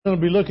We're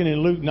going to be looking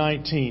in Luke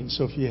 19.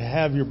 So if you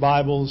have your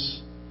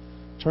Bibles,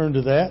 turn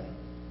to that.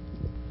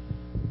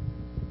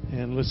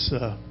 And let's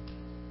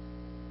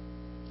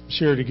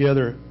share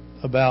together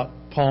about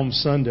Palm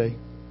Sunday.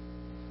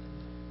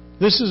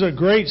 This is a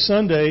great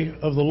Sunday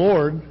of the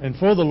Lord and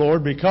for the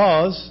Lord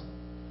because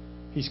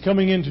He's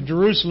coming into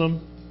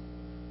Jerusalem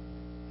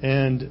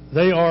and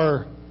they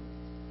are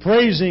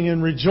praising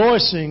and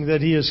rejoicing that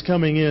He is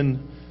coming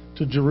in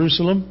to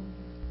Jerusalem.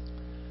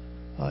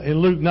 In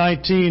Luke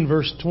 19,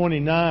 verse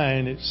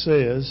 29, it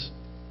says,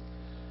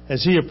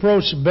 as He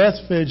approached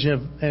Bethphage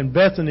and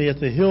Bethany at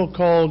the hill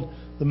called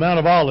the Mount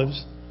of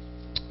Olives,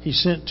 He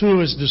sent two of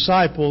His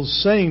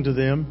disciples, saying to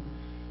them,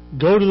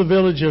 go to the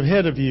village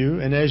ahead of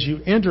you, and as you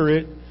enter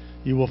it,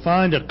 you will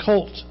find a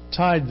colt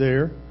tied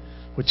there,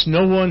 which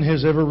no one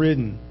has ever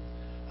ridden.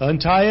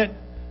 Untie it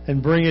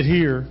and bring it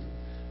here.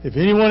 If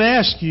anyone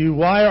asks you,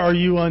 why are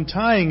you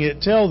untying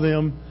it? Tell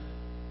them,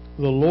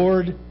 the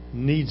Lord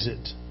needs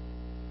it.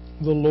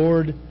 The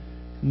Lord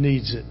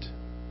needs it.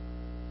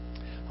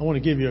 I want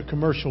to give you a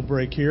commercial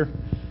break here.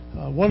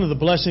 One of the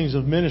blessings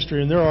of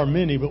ministry, and there are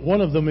many, but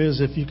one of them is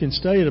if you can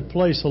stay at a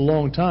place a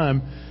long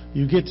time,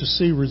 you get to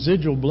see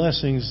residual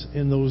blessings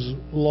in those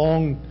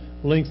long,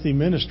 lengthy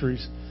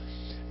ministries.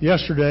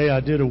 Yesterday I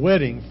did a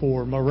wedding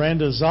for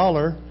Miranda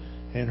Zoller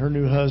and her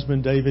new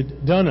husband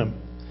David Dunham.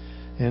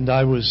 And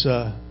I was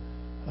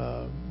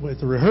with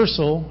the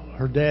rehearsal,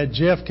 her dad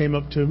Jeff came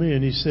up to me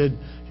and he said,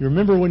 you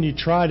remember when you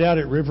tried out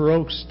at River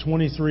Oaks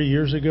 23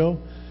 years ago?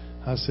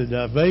 I said,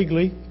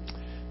 vaguely.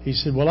 He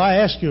said, well, I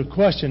asked you a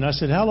question. I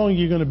said, how long are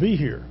you going to be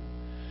here?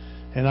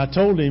 And I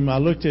told him, I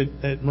looked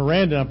at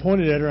Miranda and I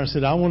pointed at her. I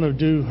said, I want to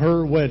do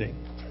her wedding.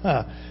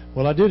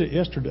 Well, I did it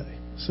yesterday.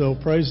 So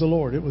praise the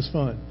Lord. It was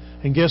fun.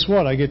 And guess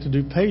what? I get to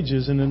do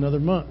Pages in another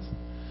month.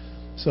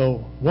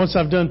 So once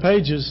I've done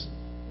Pages,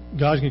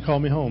 God can call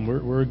me home.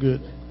 We're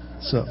good.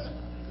 So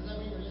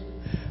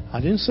I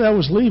didn't say I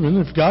was leaving.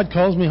 If God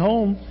calls me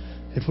home,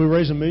 if we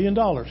raise $1 million,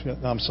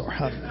 I'm sorry.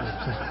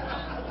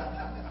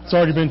 It's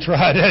already been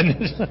tried,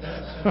 hasn't it?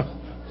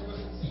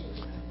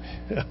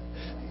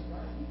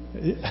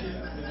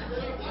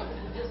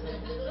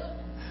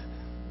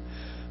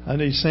 I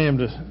need Sam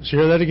to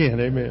share that again.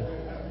 Amen.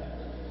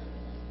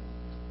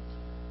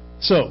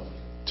 So,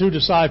 two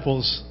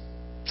disciples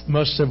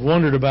must have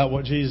wondered about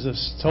what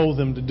Jesus told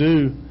them to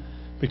do,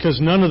 because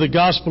none of the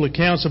gospel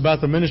accounts about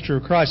the ministry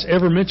of Christ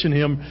ever mention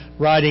Him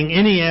riding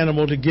any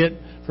animal to get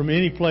from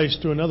any place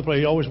to another place.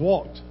 He always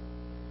walked.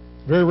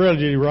 Very rarely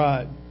did He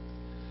ride.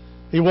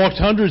 He walked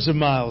hundreds of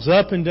miles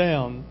up and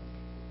down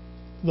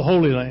the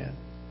Holy Land.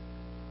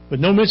 But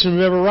no mention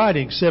of ever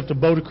riding except a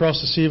boat across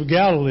the Sea of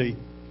Galilee.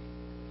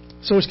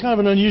 So it's kind of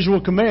an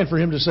unusual command for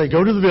Him to say,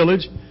 go to the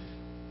village,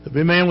 there'll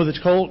be a man with a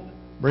colt,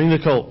 bring the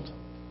colt.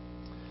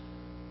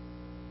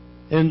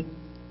 And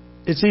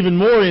it's even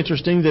more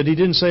interesting that He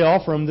didn't say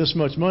offer Him this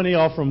much money,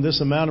 offer Him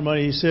this amount of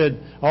money. He said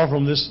offer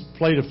Him this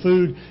plate of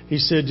food. He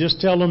said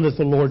just tell them that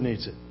the Lord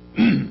needs it.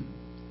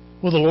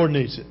 Well, the Lord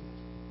needs it.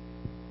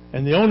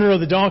 And the owner of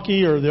the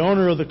donkey or the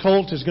owner of the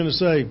colt is going to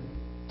say,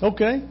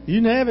 okay,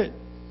 you can have it.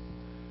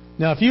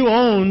 Now, if you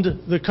owned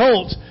the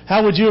colt,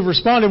 how would you have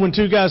responded when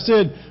two guys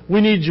said,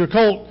 we need your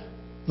colt,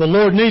 the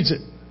Lord needs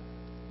it?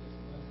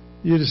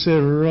 You'd have said,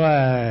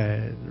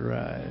 right.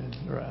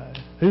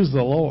 Who's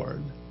the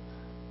Lord?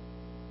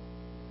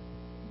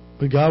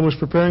 But God was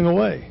preparing a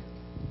way.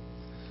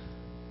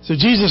 So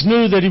Jesus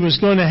knew that He was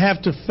going to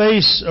have to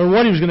face, or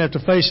what He was going to have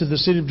to face at the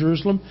city of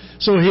Jerusalem.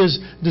 So His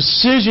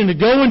decision to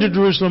go into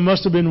Jerusalem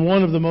must have been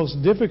one of the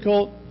most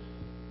difficult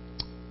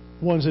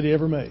ones that He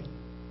ever made.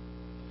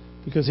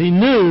 Because He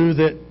knew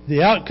that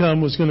the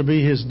outcome was going to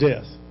be His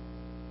death.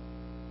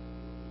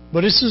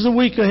 But this is a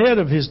week ahead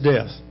of His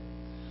death.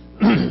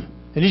 And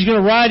He's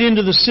going to ride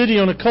into the city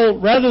on a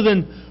colt rather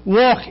than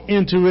walk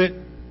into it,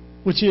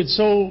 which He had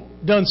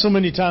done so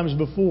many times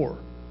before.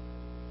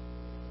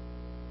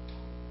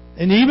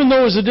 And even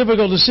though it was a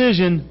difficult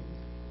decision,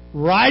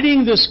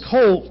 riding this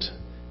colt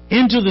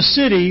into the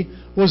city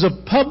was a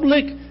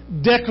public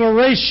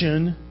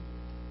declaration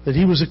that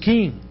He was a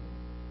king.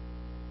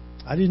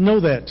 I didn't know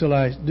that till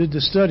I did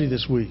the study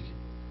this week.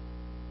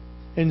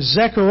 In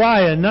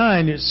Zechariah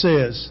 9 it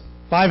says,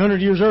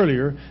 500 years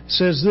earlier, it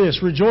says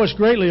this, rejoice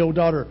greatly, O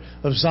daughter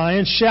of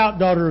Zion, shout,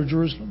 daughter of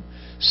Jerusalem.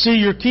 See,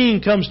 your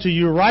king comes to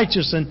you,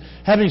 righteous and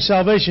having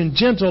salvation,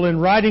 gentle and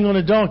riding on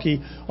a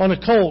donkey, on a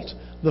colt,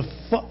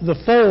 the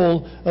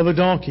foal of a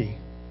donkey.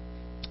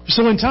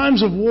 So in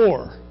times of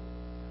war,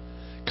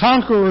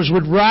 conquerors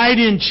would ride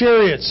in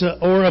chariots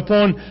or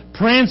upon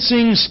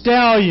prancing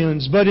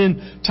stallions, but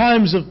in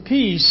times of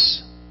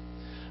peace,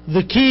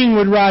 the king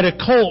would ride a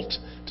colt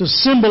to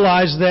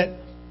symbolize that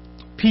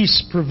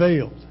peace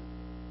prevailed.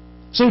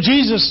 So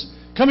Jesus,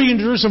 coming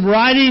into Jerusalem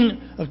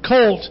riding a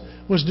colt,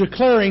 was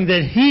declaring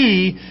that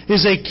He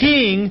is a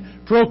king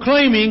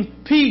proclaiming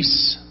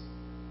peace.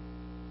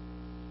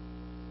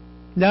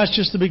 Now it's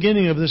just the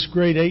beginning of this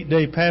great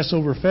 8-day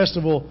Passover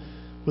festival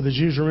where the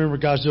Jews remember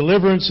God's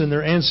deliverance and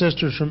their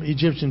ancestors from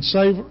Egyptian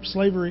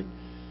slavery.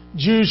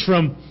 Jews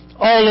from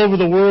all over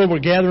the world were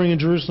gathering in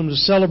Jerusalem to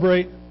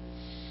celebrate.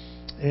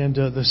 And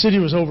the city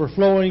was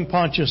overflowing.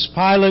 Pontius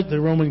Pilate,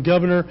 the Roman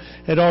governor,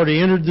 had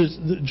already entered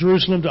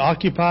Jerusalem to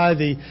occupy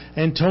the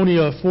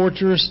Antonia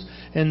fortress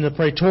and the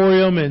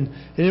Praetorium, and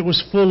it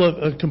was full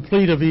of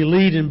complete of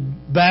elite and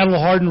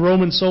battle-hardened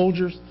Roman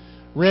soldiers,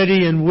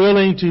 ready and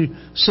willing to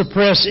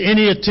suppress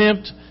any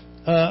attempt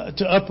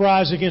to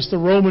uprise against the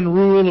Roman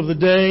rule of the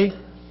day.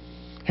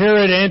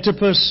 Herod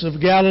Antipas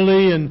of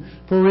Galilee and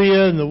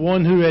Perea, and the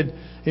one who had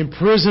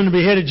imprisoned and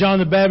beheaded John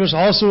the Baptist,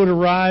 also had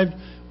arrived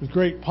with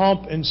great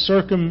pomp and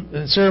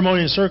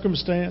ceremony and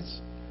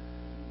circumstance.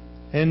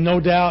 And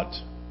no doubt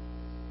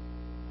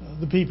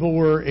the people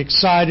were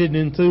excited and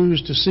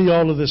enthused to see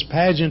all of this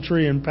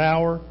pageantry and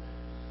power.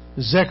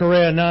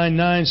 Zechariah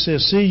 9:9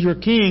 says, "See, your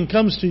king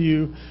comes to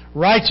you,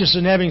 righteous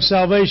and having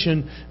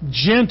salvation,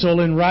 gentle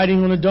and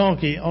riding on a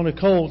donkey, on a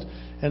colt,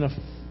 and a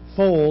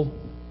foal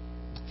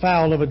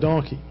of a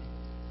donkey."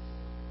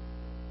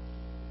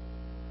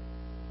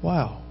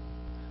 Wow.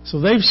 So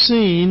they've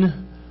seen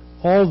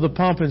all of the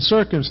pomp and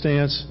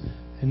circumstance,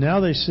 and now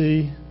they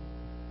see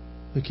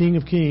the King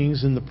of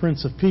Kings and the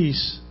Prince of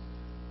Peace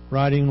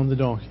riding on the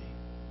donkey.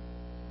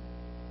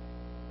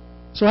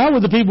 So how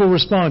would the people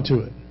respond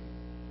to it?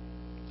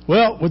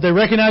 Well, would they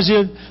recognize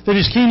that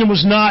his kingdom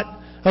was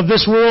not of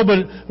this world,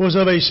 but was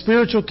of a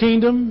spiritual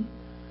kingdom?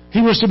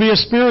 He was to be a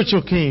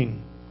spiritual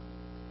king.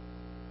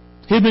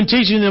 He'd been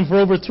teaching them for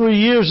over 3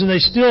 years, and they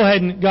still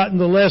hadn't gotten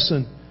the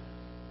lesson.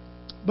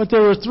 But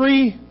there were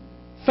 3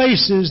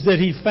 faces that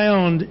he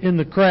found in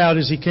the crowd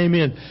as he came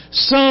in.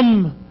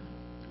 Some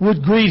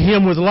would greet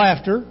him with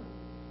laughter.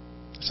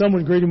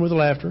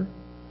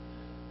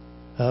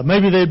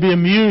 Maybe they'd be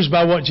amused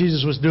by what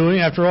Jesus was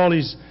doing. After all,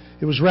 it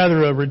was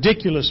rather a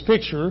ridiculous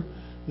picture,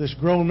 this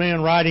grown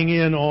man riding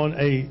in on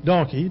a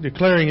donkey,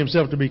 declaring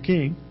himself to be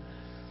king.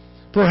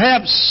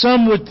 Perhaps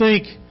some would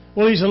think,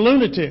 well, he's a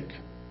lunatic,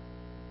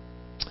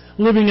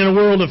 living in a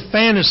world of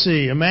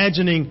fantasy,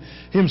 imagining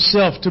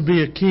himself to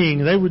be a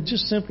king. They would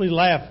just simply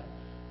laugh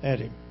at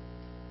him.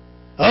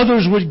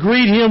 Others would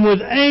greet him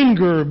with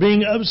anger,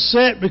 being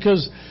upset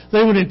because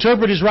they would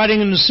interpret his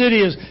riding in the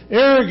city as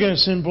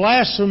arrogance and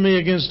blasphemy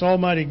against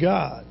Almighty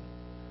God.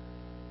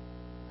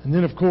 And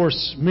then, of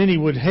course, many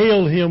would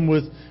hail him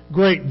with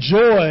great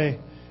joy,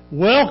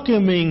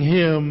 welcoming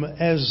him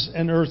as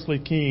an earthly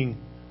king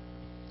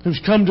who's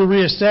come to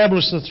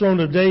reestablish the throne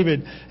of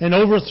David and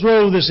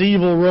overthrow this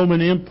evil Roman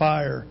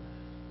Empire.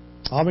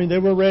 I mean, they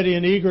were ready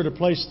and eager to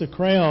place the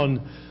crown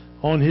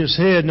on his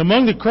head. And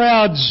among the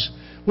crowds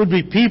would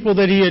be people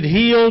that he had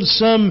healed.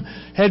 Some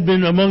had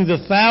been among the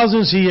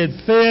thousands he had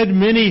fed.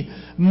 Many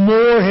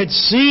more had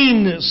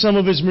seen some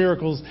of his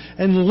miracles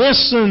and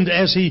listened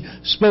as he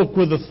spoke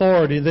with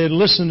authority. They had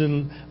listened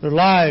and their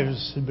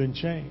lives had been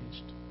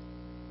changed.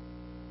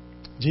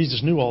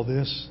 Jesus knew all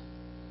this.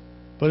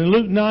 But in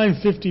Luke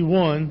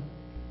 9:51,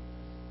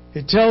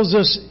 it tells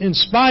us, in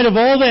spite of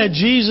all that,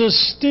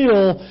 Jesus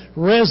still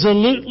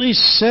resolutely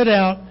set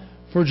out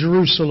for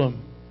Jerusalem.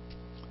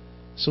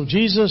 So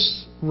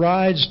Jesus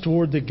rides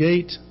toward the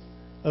gate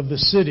of the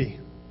city.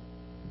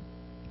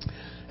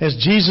 As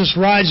Jesus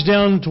rides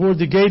down toward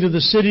the gate of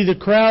the city, the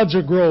crowds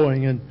are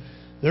growing, and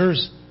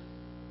there's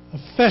a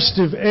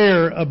festive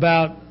air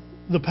about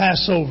the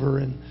Passover,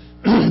 and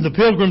the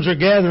pilgrims are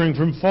gathering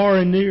from far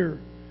and near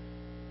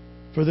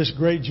for this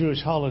great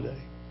Jewish holiday.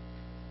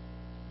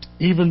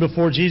 Even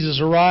before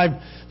Jesus arrived,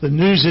 the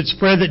news had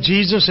spread that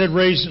Jesus had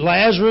raised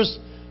Lazarus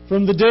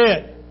from the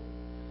dead.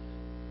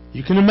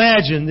 You can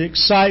imagine the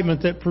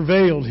excitement that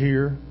prevailed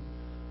here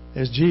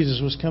as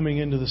Jesus was coming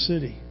into the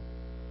city.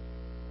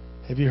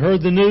 Have you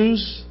heard the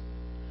news?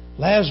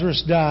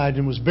 Lazarus died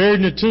and was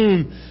buried in a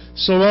tomb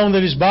so long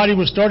that his body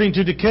was starting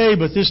to decay,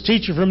 but this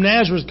teacher from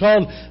Nazareth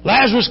called,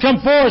 "Lazarus, come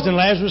forth!" And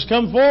Lazarus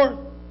come forth.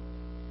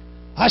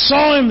 I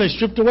saw him. They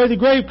stripped away the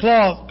grave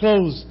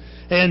clothes,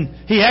 and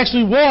he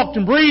actually walked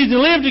and breathed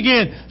and lived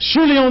again.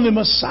 Surely only the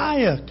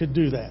Messiah could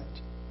do that.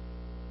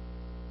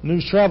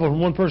 News traveled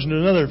from one person to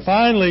another.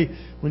 Finally,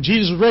 when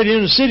Jesus was ready to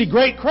enter the city,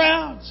 great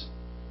crowds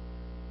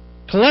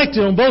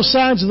collected on both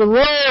sides of the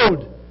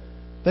road.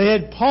 They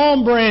had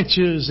palm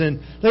branches and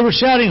they were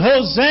shouting,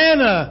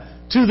 "Hosanna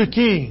to the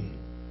King."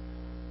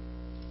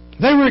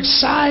 They were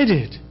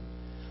excited.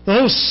 The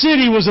whole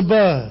city was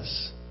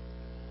abuzz.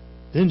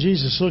 Then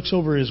Jesus looks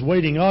over his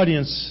waiting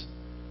audience,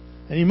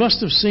 and he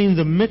must have seen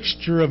the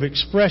mixture of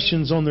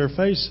expressions on their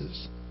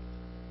faces.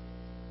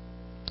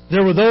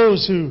 There were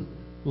those who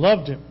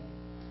loved him.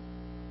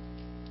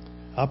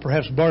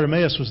 Perhaps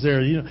Bartimaeus was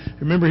there.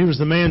 Remember, he was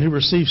the man who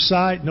received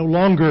sight, no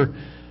longer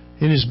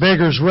in his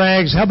beggar's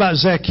rags. How about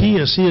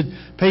Zacchaeus? He had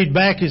paid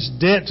back his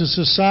debt to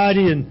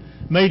society and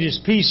made his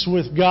peace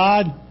with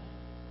God.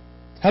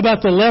 How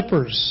about the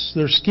lepers?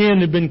 Their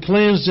skin had been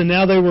cleansed, and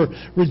now they were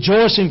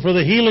rejoicing for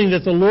the healing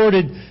that the Lord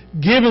had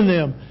given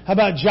them. How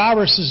about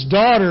Jairus'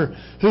 daughter,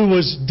 who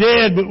was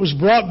dead but was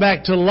brought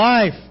back to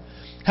life?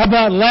 How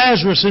about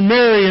Lazarus and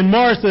Mary and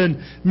Martha and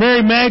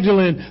Mary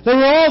Magdalene? They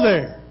were all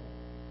there.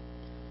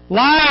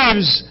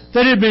 Lives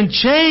that had been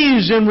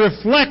changed and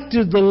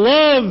reflected the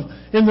love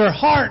in their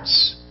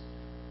hearts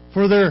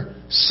for their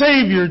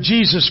Savior,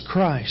 Jesus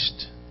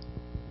Christ.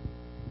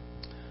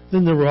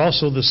 Then there were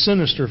also the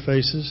sinister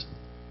faces,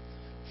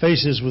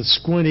 faces with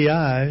squinty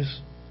eyes,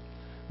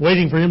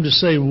 waiting for him to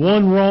say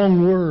one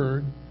wrong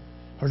word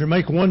or to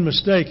make one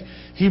mistake.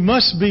 He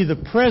must be the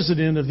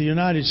President of the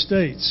United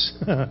States.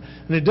 And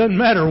it doesn't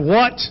matter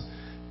what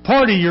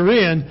party you're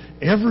in,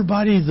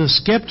 everybody, the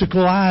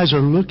skeptical eyes are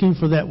looking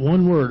for that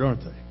one word,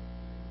 aren't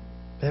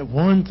they? That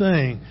one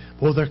thing.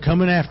 Well, they're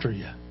coming after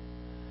you.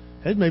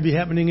 That may be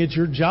happening at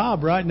your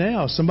job right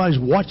now. Somebody's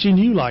watching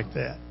you like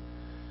that.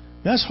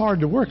 That's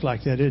hard to work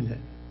like that, isn't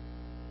it?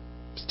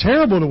 It's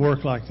terrible to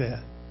work like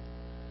that.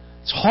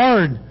 It's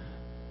hard.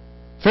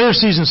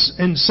 Pharisees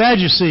and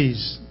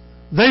Sadducees,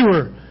 they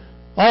were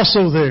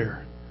also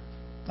there.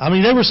 I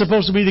mean, they were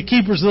supposed to be the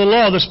keepers of the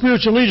law, the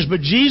spiritual leaders,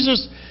 but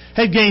Jesus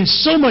had gained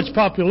so much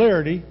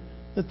popularity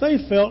that they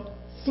felt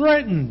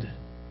threatened,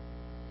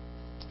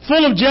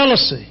 full of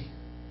jealousy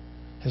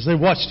as they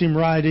watched him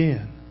ride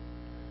in.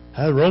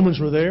 The Romans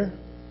were there,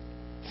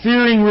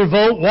 fearing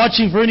revolt,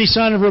 watching for any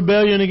sign of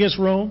rebellion against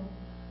Rome,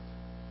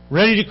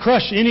 ready to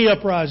crush any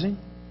uprising.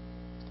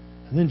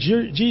 And then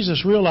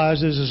Jesus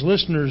realized as his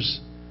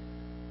listeners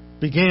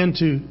began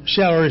to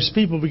shout, or his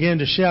people began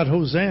to shout,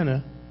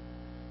 Hosanna,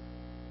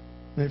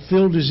 and it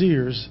filled his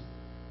ears.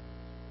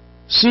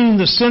 Soon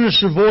the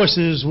sinister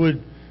voices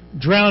would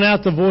drown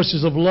out the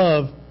voices of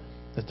love,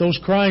 that those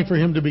crying for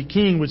him to be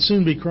king would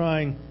soon be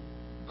crying,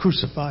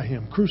 crucify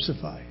him,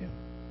 crucify him.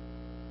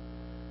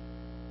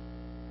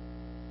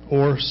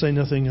 Or say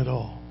nothing at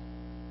all.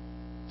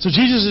 So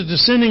Jesus is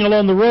descending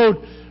along the road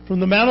from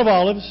the Mount of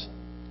Olives,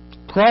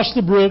 across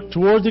the brook,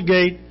 toward the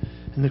gate,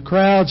 and the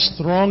crowds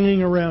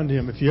thronging around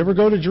him. If you ever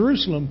go to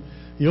Jerusalem,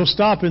 you'll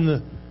stop in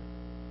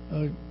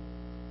the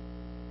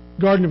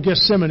Garden of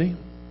Gethsemane,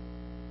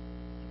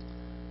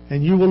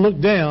 and you will look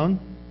down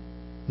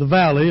the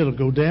valley. It'll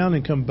go down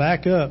and come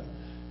back up,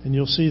 and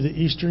you'll see the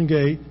eastern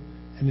gate,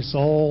 and it's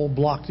all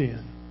blocked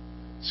in.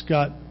 It's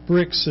got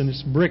bricks, and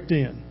it's bricked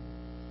in.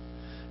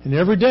 And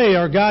every day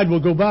our guide will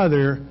go by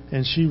there,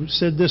 and she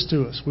said this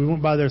to us. We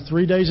went by there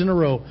 3 days in a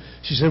row.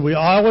 She said, we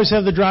always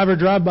have the driver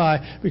drive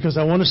by because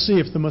I want to see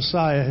if the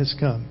Messiah has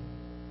come.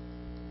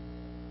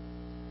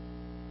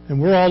 And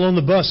we're all on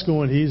the bus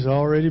going, he's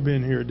already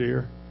been here,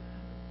 dear.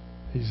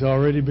 He's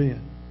already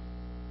been.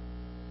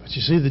 But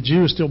you see, the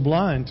Jew is still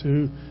blind to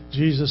who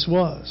Jesus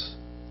was.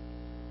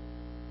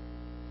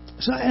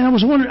 So, and I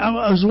was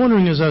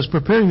wondering as I was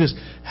preparing this,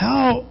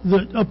 how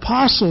the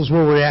apostles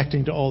were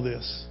reacting to all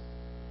this.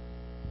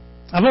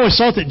 I've always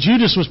thought that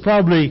Judas was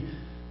probably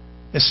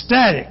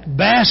ecstatic,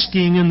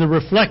 basking in the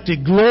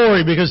reflected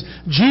glory, because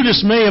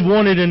Judas may have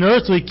wanted an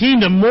earthly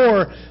kingdom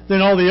more than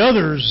all the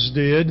others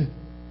did.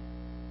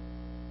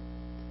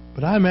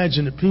 But I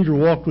imagine that Peter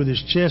walked with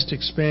his chest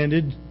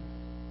expanded,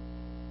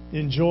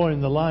 enjoying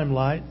the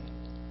limelight.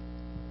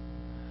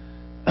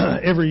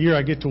 Every year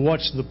I get to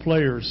watch the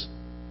players.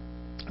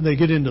 They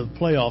get into the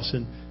playoffs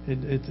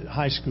at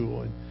high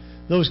school. And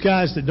those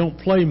guys that don't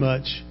play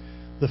much,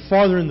 the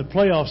farther in the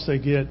playoffs they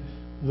get,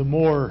 the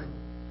more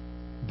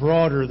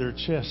broader their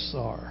chests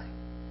are.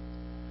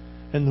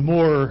 And the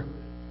more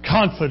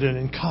confident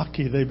and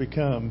cocky they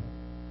become.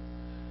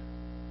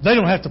 They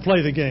don't have to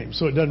play the game,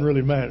 so it doesn't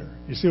really matter.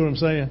 You see what I'm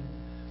saying?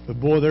 But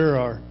boy, there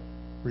are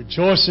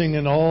rejoicing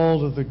in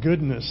all of the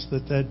goodness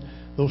that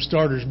those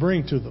starters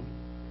bring to them.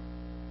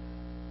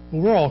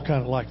 Well, we're all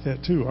kind of like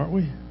that too, aren't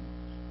we?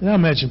 And I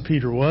imagine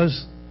Peter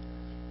was.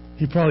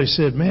 He probably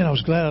said, man, I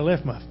was glad I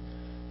left my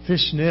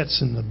fish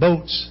nets and the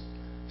boats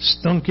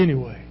stunk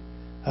anyway.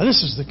 Now,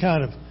 this is the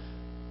kind of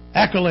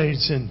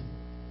accolades and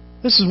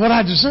this is what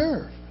I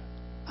deserve.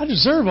 I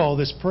deserve all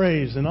this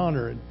praise and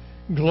honor and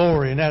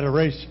glory and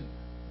adoration.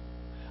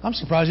 I'm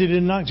surprised he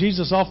didn't knock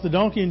Jesus off the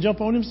donkey and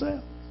jump on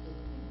himself.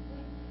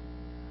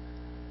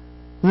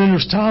 And then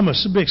there's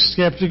Thomas, a bit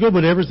skeptical,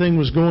 but everything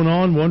was going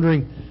on,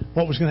 wondering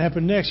what was going to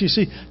happen next. You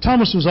see,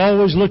 Thomas was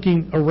always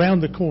looking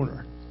around the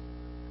corner.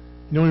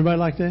 You know anybody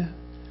like that?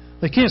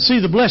 They can't see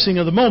the blessing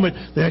of the moment.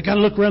 They've got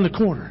to look around the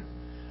corner.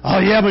 Oh,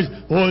 yeah,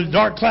 but boy,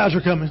 dark clouds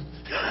are coming.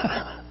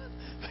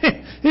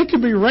 It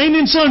could be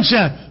raining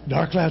sunshine.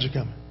 Dark clouds are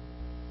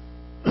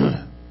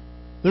coming.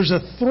 There's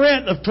a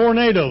threat of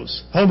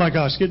tornadoes. Oh, my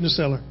gosh, get in the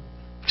cellar.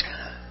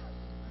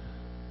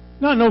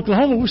 Not in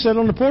Oklahoma. We sat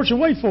on the porch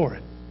and wait for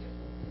it.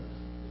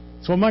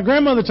 That's what my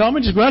grandmother taught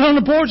me. Just go out on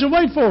the porch and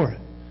wait for it.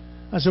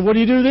 I said, what do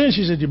you do then?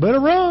 She said, you better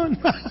run.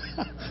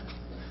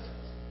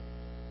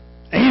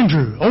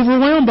 Andrew,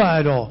 overwhelmed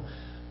by it all.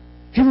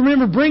 He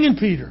remembered bringing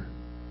Peter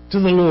to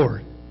the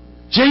Lord.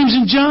 James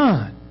and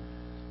John,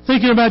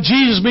 thinking about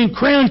Jesus being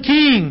crowned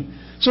king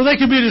so they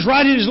could be at his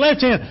right and his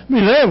left hand. I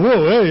mean,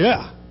 whoa,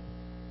 yeah,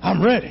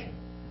 I'm ready.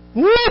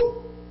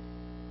 Woo!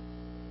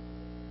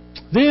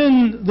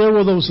 Then there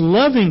were those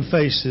loving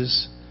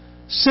faces,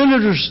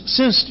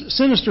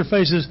 sinister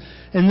faces,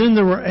 and then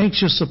there were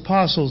anxious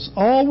apostles,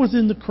 all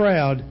within the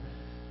crowd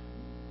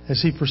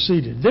as he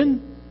proceeded.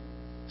 Then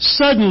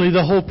suddenly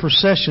the whole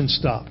procession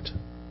stopped.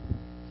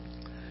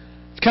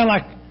 It's kind of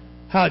like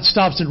how it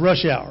stops in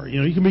rush hour.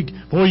 You know, you can be,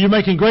 boy, you're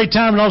making great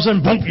time, and all of a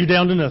sudden, boom, you're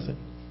down to nothing.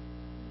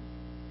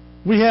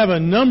 We have a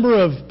number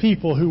of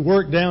people who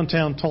work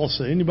downtown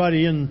Tulsa.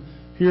 Anybody in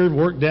here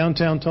work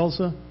downtown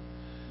Tulsa?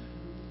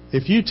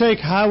 If you take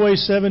Highway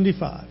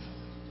 75,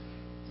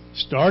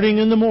 starting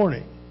in the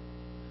morning,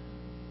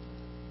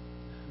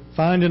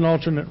 find an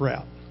alternate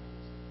route.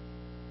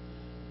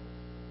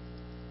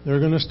 They're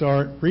going to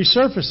start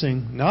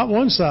resurfacing, not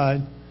one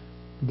side,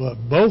 but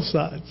both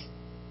sides.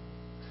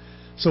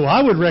 So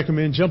I would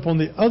recommend jump on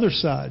the other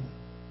side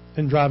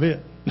and drive it.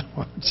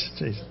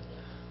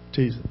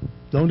 Tease it.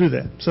 Don't do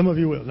that. Some of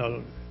you will. No, don't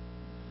do that.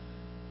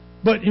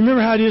 But you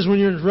remember how it is when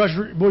you're in a rush,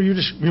 boy,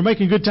 you're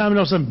making good time and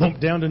all of a sudden, bump,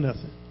 down to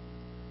nothing.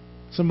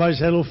 Somebody's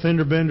had a little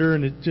fender bender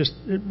and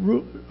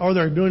or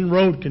they're doing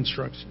road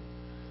construction.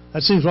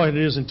 That seems like it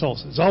is in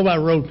Tulsa. It's all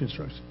about road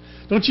construction.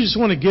 Don't you just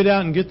want to get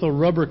out and get the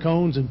rubber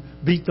cones and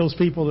beat those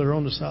people that are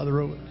on the side of the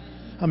road?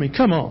 I mean,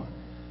 come on.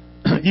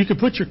 You could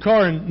put your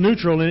car in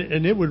neutral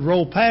and it would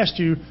roll past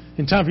you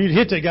in time for you to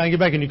hit that guy and get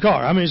back in your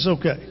car. I mean, it's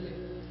okay.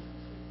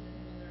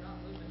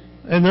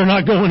 And they're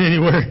not going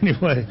anywhere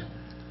anyway.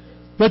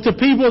 But the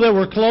people that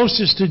were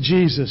closest to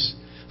Jesus,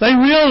 they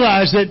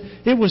realized that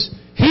it was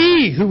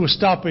He who was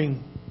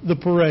stopping the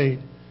parade.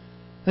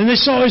 And they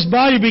saw His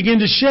body begin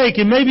to shake.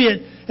 And maybe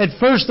at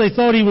first they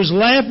thought He was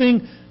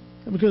laughing,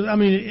 because, I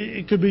mean,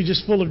 it could be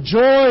just full of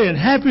joy and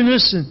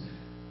happiness.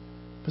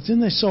 But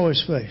then they saw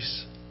His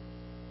face.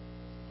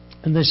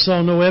 And they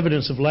saw no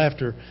evidence of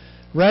laughter.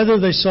 Rather,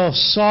 they saw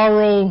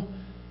sorrow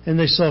and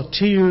they saw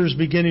tears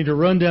beginning to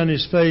run down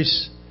His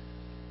face.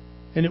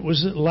 And it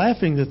wasn't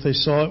laughing that they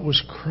saw, it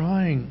was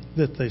crying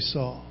that they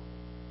saw.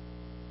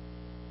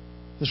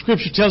 The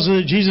Scripture tells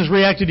us that Jesus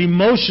reacted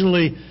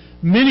emotionally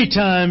many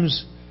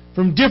times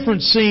from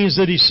different scenes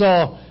that He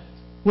saw.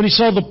 When He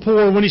saw the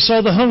poor, when He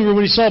saw the hungry,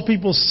 when He saw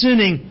people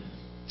sinning,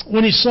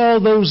 when He saw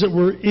those that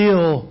were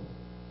ill.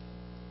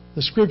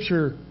 The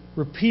Scripture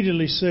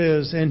repeatedly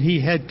says, and He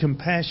had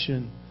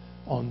compassion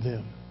on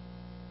them.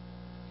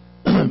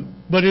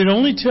 But it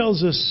only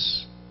tells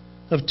us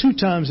of 2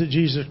 times that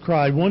Jesus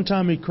cried. One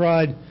time He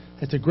cried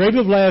at the grave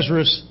of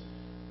Lazarus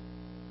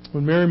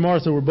when Mary and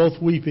Martha were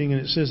both weeping, and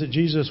it says that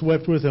Jesus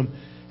wept with them.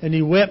 And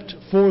He wept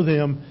for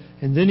them,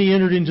 and then He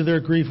entered into their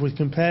grief with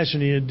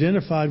compassion. He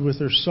identified with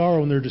their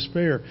sorrow and their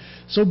despair.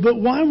 But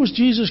why was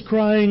Jesus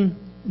crying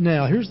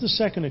now? Here's the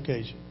second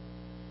occasion.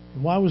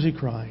 Why was He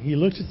crying? He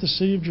looked at the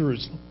city of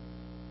Jerusalem.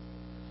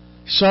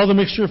 He saw the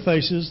mixture of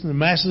faces and the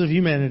masses of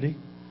humanity,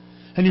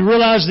 and He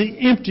realized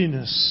the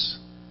emptiness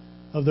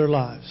of their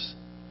lives.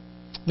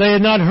 They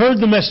had not heard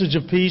the message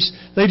of peace.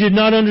 They did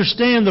not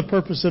understand the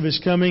purpose of His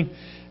coming.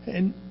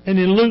 And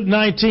in Luke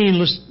 19,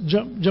 let's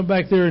jump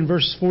back there in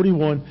verse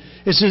 41.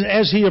 It says,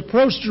 as He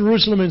approached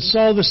Jerusalem and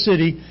saw the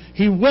city,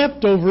 He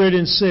wept over it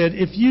and said,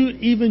 if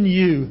even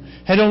you,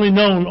 had only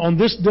known on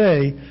this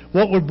day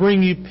what would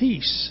bring you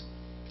peace.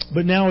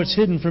 But now it's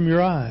hidden from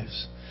your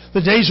eyes.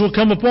 The days will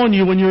come upon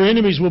you when your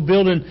enemies will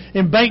build an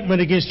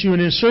embankment against you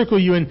and encircle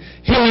you and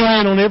hem you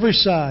in on every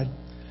side.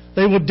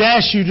 They will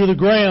dash you to the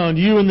ground,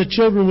 you and the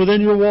children within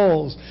your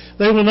walls.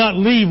 They will not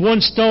leave one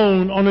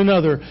stone on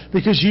another,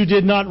 because you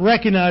did not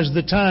recognize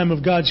the time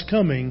of God's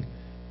coming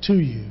to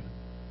you.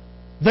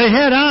 They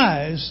had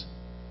eyes,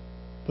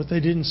 but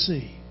they didn't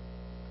see.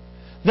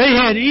 They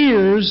had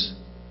ears,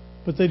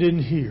 but they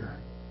didn't hear.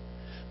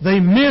 They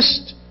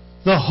missed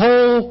the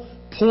whole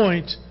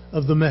point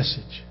of the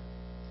message.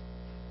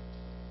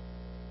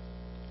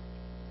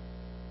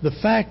 The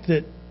fact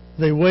that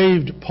they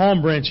waved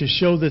palm branches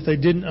showed that they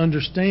didn't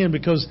understand,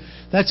 because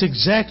that's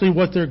exactly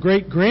what their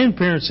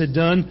great-grandparents had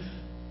done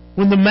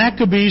when the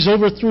Maccabees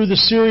overthrew the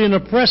Syrian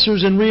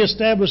oppressors and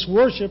reestablished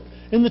worship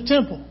in the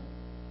temple.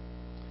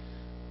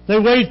 They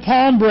waved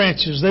palm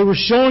branches. They were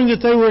showing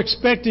that they were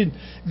expecting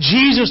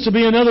Jesus to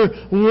be another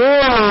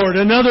warlord,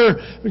 another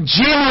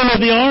general of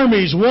the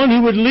armies, one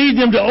who would lead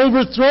them to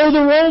overthrow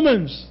the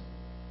Romans.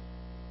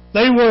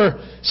 They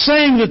were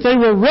saying that they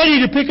were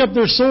ready to pick up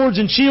their swords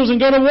and shields and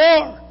go to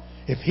war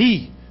if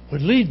He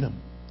would lead them.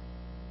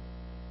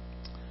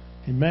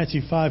 In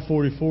Matthew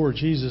 5:44,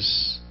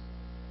 Jesus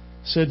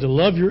said to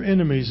love your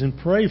enemies and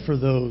pray for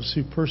those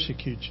who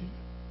persecute you.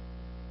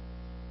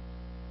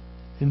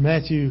 In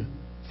Matthew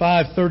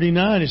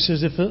 5:39, it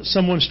says, if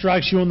someone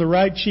strikes you on the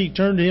right cheek,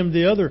 turn to him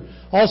the other.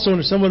 Also, and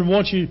if someone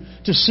wants you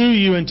to sue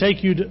you and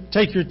take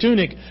your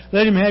tunic,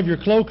 let him have your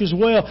cloak as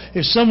well.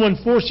 If someone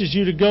forces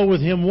you to go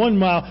with him 1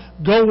 mile,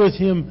 go with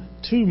him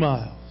 2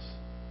 miles.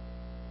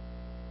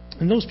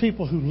 And those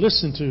people who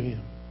listened to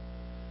Him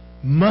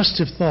must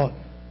have thought,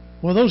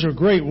 well, those are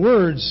great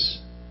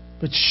words,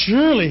 but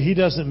surely He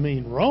doesn't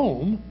mean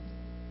Rome.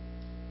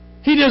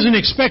 He doesn't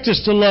expect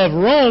us to love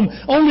Rome.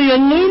 Only a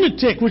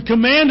lunatic would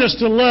command us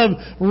to love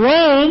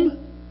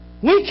Rome.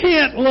 We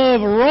can't love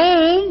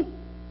Rome.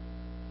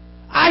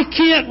 I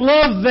can't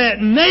love that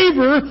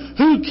neighbor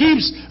who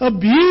keeps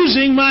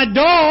abusing my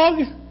dog.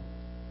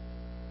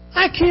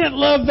 I can't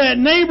love that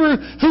neighbor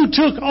who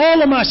took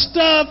all of my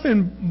stuff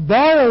and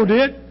borrowed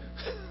it,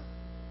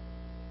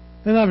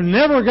 and I've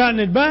never gotten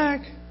it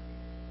back.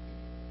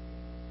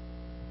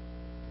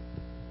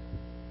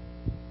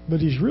 But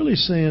He's really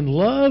saying,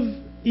 love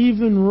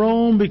even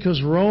Rome,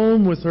 because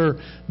Rome with her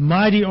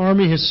mighty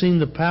army has seen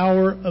the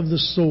power of the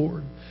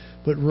sword.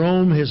 But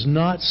Rome has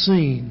not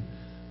seen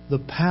the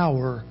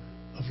power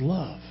of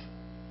love.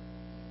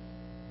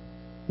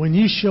 When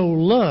you show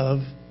love,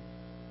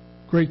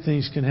 great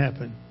things can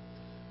happen.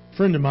 A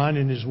friend of mine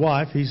and his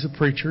wife, he's a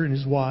preacher, and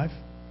his wife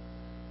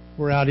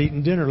were out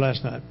eating dinner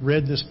last night.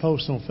 Read this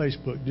post on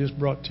Facebook, just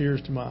brought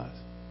tears to my eyes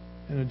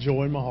and a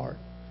joy in my heart.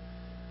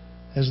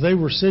 As they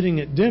were sitting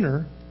at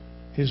dinner,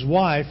 his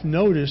wife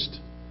noticed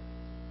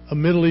a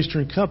Middle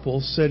Eastern couple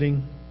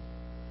sitting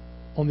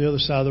on the other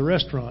side of the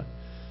restaurant.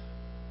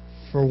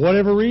 For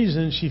whatever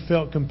reason, she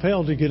felt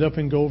compelled to get up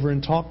and go over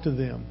and talk to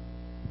them.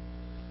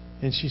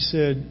 And she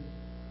said,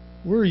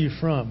 "Where are you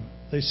from?"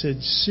 They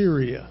said,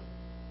 "Syria."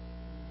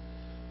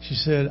 She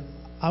said,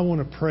 "I want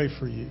to pray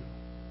for you."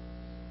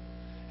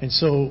 And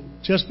so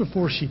just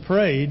before she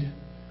prayed,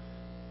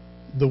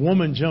 the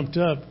woman jumped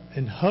up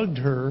and hugged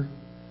her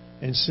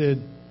and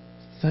said,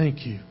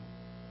 "Thank you.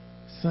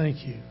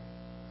 Thank you."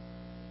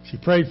 She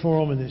prayed for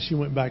them, and then she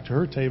went back to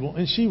her table,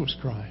 and she was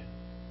crying.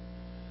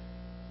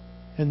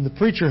 And the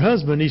preacher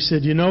husband, he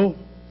said,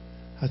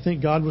 I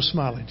think God was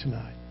smiling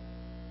tonight.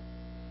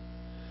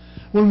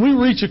 When we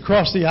reach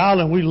across the aisle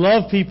and we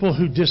love people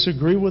who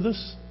disagree with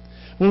us,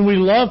 when we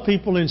love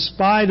people in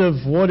spite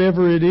of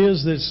whatever it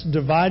is that's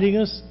dividing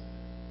us,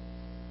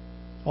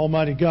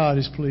 Almighty God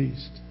is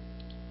pleased.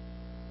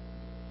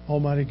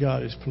 Almighty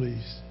God is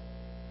pleased.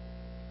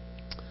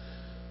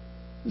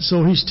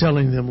 So He's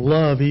telling them,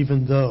 love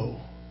even though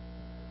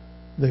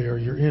they are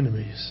your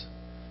enemies.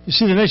 You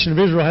see, the nation of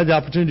Israel had the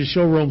opportunity to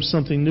show Rome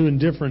something new and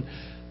different.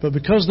 But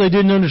because they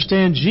didn't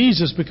understand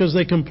Jesus, because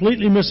they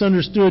completely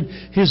misunderstood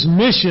His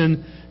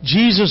mission,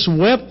 Jesus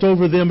wept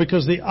over them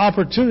because the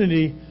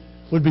opportunity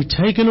would be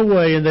taken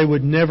away and they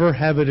would never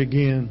have it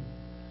again.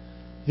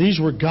 These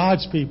were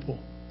God's people.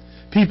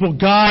 People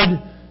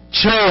God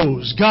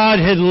chose. God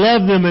had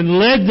loved them and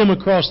led them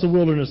across the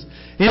wilderness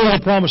into the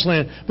promised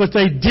land. But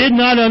they did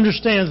not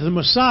understand that the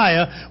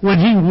Messiah, when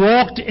He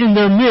walked in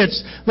their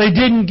midst, they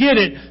didn't get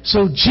it.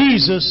 So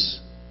Jesus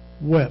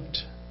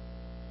wept.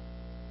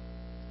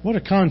 What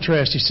a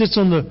contrast. He sits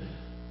on the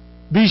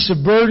beast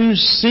of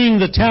burdens, seeing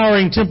the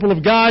towering temple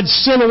of God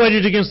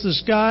silhouetted against the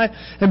sky.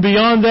 And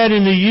beyond that,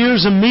 in the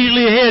years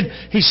immediately ahead,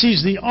 He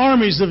sees the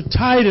armies of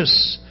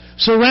Titus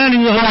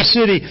surrounding the whole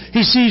city.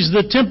 He sees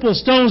the temple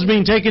stones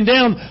being taken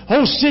down,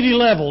 whole city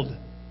leveled.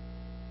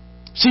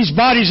 Sees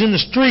bodies in the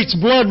streets,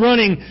 blood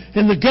running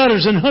in the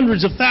gutters, and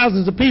hundreds of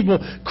thousands of people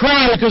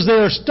crying because they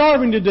are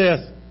starving to death,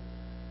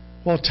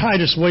 while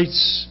Titus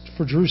waits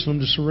for Jerusalem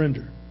to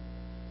surrender.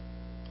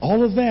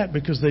 All of that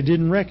because they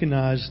didn't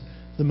recognize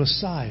the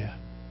Messiah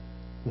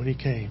when He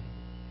came.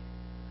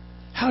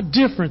 How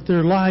different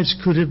their lives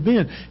could have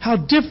been. How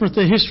different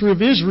the history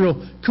of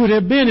Israel could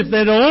have been if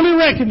they'd only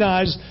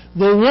recognized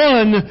the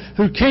one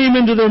who came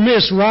into their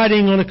midst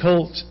riding on a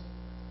colt.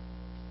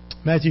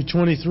 Matthew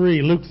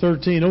 23, Luke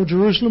 13. "O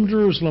Jerusalem,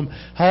 Jerusalem,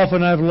 how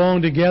often I have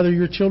longed to gather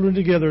your children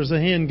together as a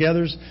hen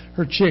gathers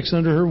her chicks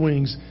under her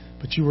wings,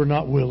 but you were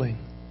not willing."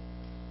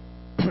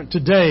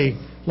 Today,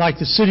 like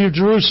the city of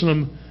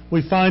Jerusalem,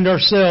 we find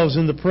ourselves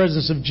in the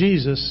presence of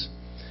Jesus,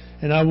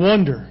 and I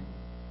wonder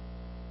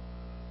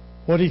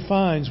what He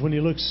finds when He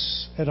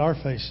looks at our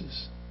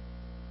faces.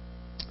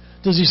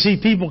 Does He see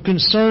people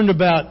concerned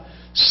about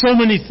so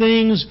many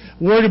things,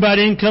 worried about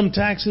income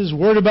taxes,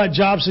 worried about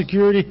job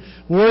security,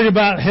 worried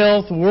about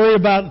health, worried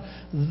about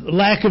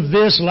lack of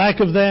this, lack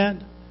of that?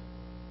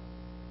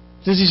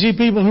 Does He see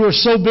people who are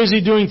so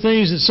busy doing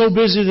things and so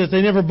busy that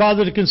they never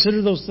bother to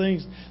consider those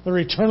things that are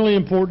eternally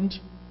important?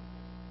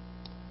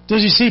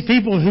 Does He see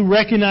people who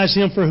recognize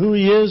Him for who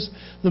He is,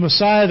 the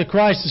Messiah, the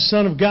Christ, the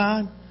Son of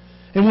God?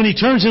 And when He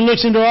turns and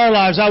looks into our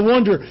lives, I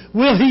wonder,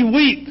 will He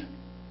weep?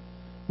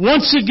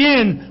 Once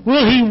again,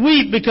 will He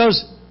weep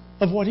because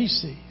of what He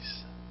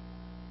sees?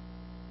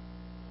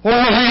 Or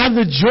will He have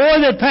the joy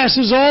that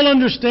passes all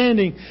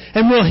understanding?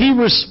 And will He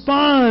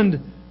respond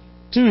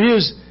to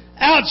His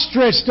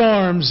outstretched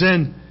arms?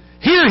 And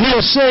here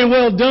He'll say,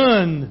 "Well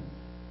done,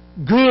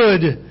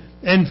 good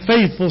and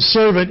faithful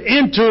servant.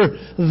 Enter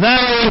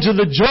thou into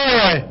the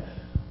joy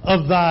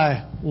of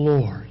thy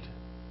Lord."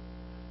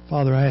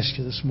 Father, I ask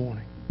You this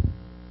morning,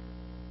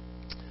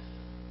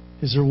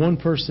 is there one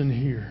person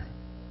here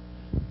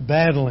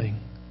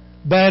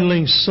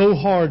battling so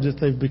hard that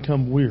they've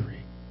become weary?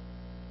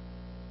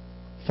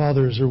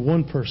 Father, is there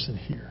one person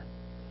here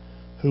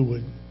who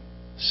would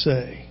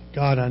say,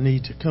 "God, I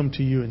need to come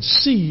to You and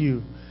see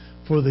You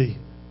for the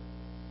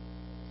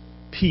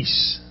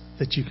peace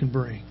that You can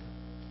bring"?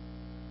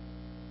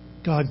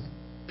 God,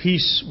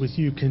 peace with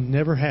You can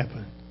never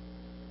happen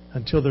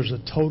until there's a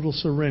total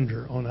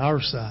surrender on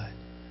our side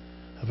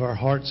of our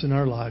hearts and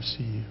our lives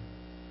to You.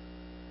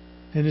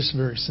 And it's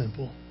very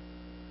simple.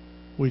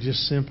 We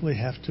just simply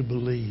have to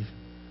believe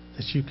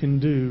that You can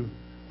do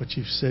what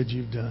You've said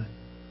You've done.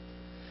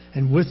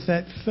 And with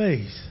that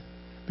faith,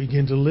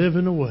 begin to live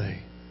in a way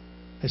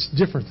that's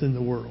different than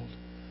the world.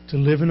 To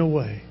live in a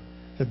way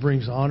that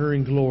brings honor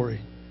and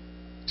glory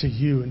to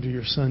You and to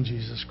Your Son,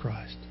 Jesus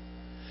Christ.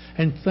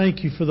 And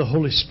thank you for the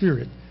Holy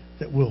Spirit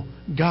that will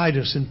guide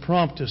us and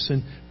prompt us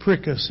and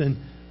prick us and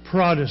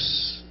prod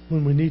us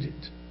when we need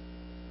it.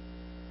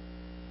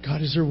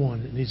 God, is there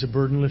one that needs a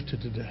burden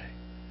lifted today?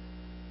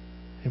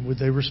 And would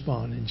they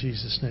respond? In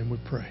Jesus' name we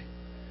pray.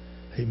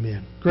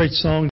 Amen. Great song.